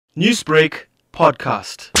Newsbreak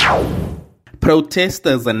podcast.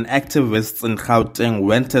 Protesters and activists in Gauteng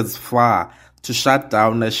went as far to shut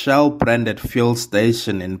down a Shell-branded fuel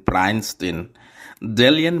station in Bryanston.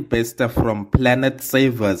 Delian Bester from Planet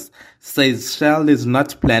Savers says Shell is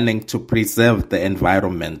not planning to preserve the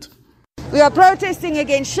environment. We are protesting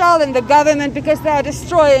against Shell and the government because they are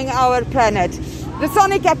destroying our planet. The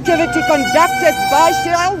sonic activity conducted by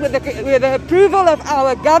Shell with the approval of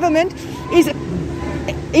our government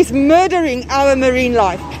is murdering our marine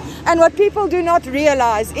life. And what people do not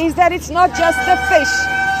realize is that it's not just the fish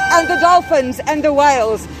and the dolphins and the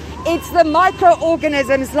whales. It's the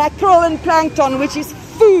microorganisms like krill and plankton, which is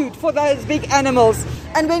food for those big animals.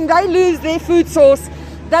 And when they lose their food source,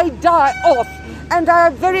 they die off. And they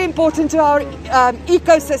are very important to our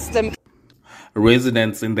ecosystem.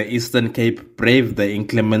 Residents in the Eastern Cape braved the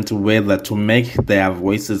inclement weather to make their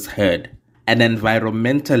voices heard. An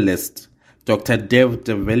environmentalist, Dr. Dave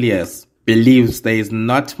de Villiers, believes there is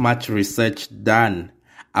not much research done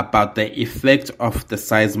about the effect of the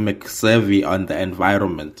seismic survey on the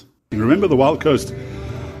environment. Remember, the Wild Coast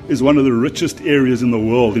is one of the richest areas in the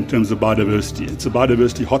world in terms of biodiversity. It's a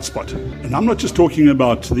biodiversity hotspot. And I'm not just talking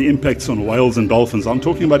about the impacts on whales and dolphins. I'm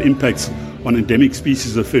talking about impacts on endemic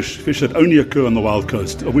species of fish that only occur on the Wild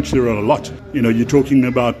Coast, of which there are a lot. You know, you're talking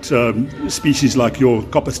about species like your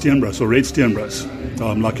copper steenbras or red steenbras,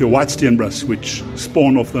 like your white steenbras, which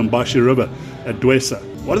spawn off the Mbashi River at Dwesa.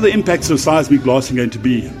 What are the impacts of seismic blasting going to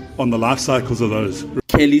be on the life cycles of those?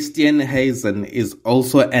 Kelly Steenhuisen is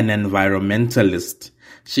also an environmentalist.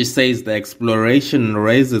 She says the exploration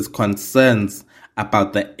raises concerns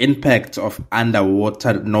about the impact of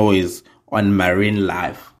underwater noise on marine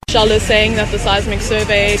life. Shell is saying that the seismic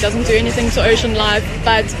survey doesn't do anything to ocean life,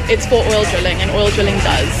 but it's for oil drilling, and oil drilling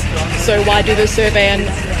does. So why do the survey and,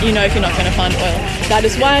 if you're not going to find oil? That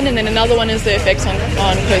is one, and then another one is the effects on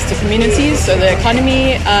coastal communities. So the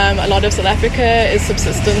economy, a lot of South Africa is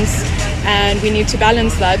subsistence, and we need to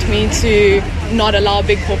balance that. We need to not allow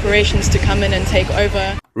big corporations to come in and take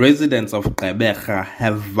over. Residents of Gqeberha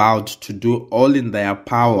have vowed to do all in their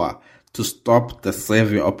power to stop the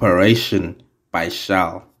survey operation by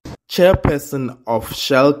Shell. Chairperson of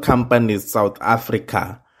Shell Companies South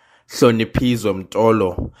Africa, Hloniphiso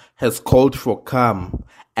Mtolo, has called for calm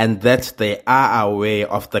and that they are aware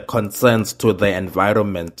of the concerns to the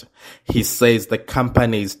environment. He says the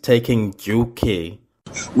company is taking due care.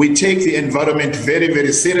 We take the environment very,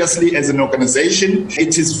 very seriously as an organization.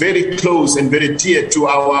 It is very close and very dear to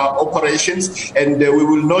our operations, and we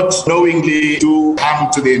will not knowingly do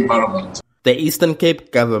harm to the environment. The Eastern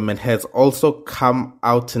Cape government has also come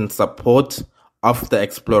out in support of the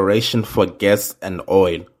exploration for gas and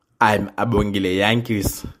oil. I'm Abongile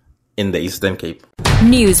Jantjies in the Eastern Cape.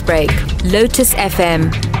 Newsbreak, Lotus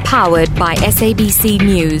FM, powered by SABC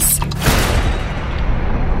News.